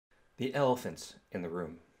The elephants in the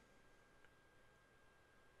room.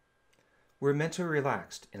 We're mentally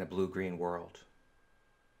relaxed in a blue-green world.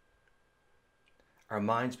 Our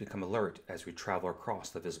minds become alert as we travel across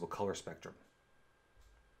the visible color spectrum.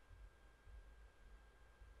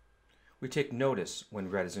 We take notice when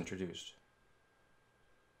red is introduced.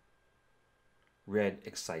 Red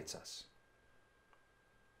excites us.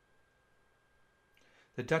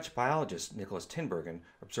 The Dutch biologist Nikolaas Tinbergen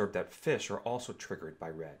observed that fish are also triggered by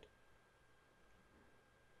red.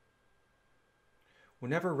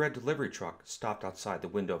 Whenever a red delivery truck stopped outside the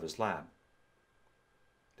window of his lab,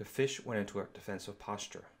 the fish went into a defensive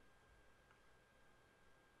posture.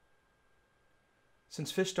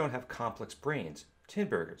 Since fish don't have complex brains,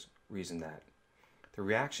 Tinbergen reasoned that the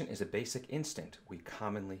reaction is a basic instinct we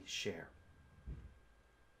commonly share.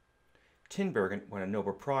 Tinbergen won a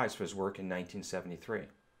Nobel Prize for his work in 1973.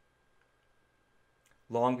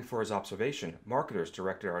 Long before his observation, marketers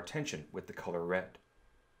directed our attention with the color red.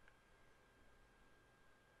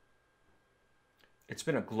 It's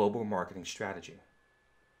been a global marketing strategy.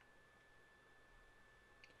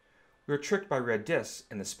 We were tricked by red discs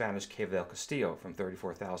in the Spanish Cave del Castillo from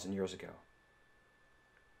 34,000 years ago,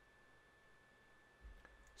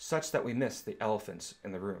 such that we missed the elephants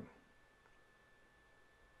in the room.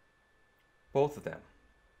 Both of them,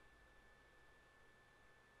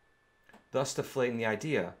 thus deflating the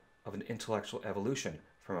idea of an intellectual evolution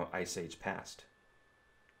from an ice age past.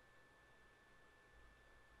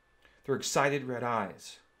 Through excited red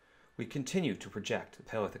eyes, we continue to project the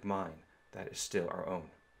Paleolithic mind that is still our own,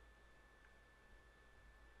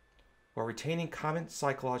 while retaining common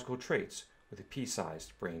psychological traits with a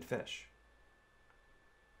pea-sized brain fish.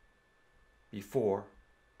 Before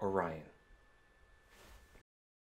Orion.